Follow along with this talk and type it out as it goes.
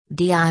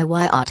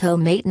DIY auto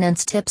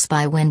maintenance tips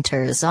by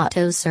Winters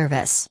Auto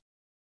Service.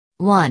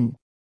 1.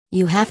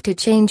 You have to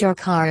change your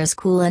car's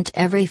coolant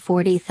every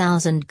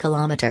 40,000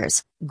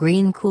 kilometers,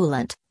 green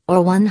coolant,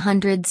 or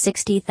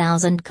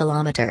 160,000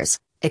 kilometers,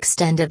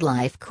 extended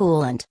life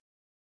coolant.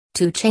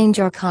 2. Change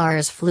your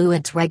car's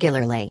fluids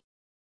regularly.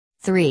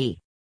 3.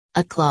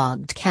 A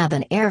clogged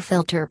cabin air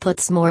filter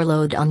puts more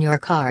load on your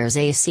car's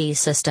AC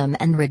system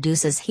and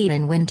reduces heat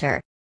in winter.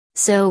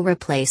 So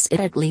replace it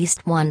at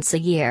least once a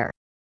year.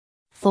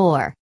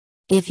 4.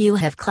 If you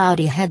have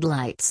cloudy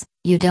headlights,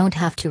 you don't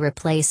have to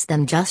replace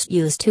them, just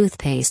use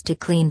toothpaste to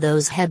clean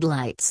those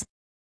headlights.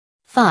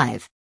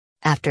 5.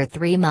 After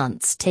 3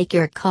 months, take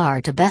your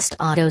car to Best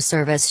Auto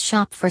Service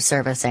shop for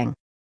servicing.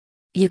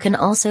 You can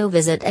also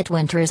visit at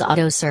Winters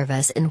Auto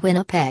Service in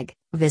Winnipeg.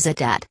 Visit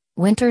at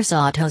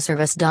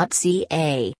wintersautoservice.ca.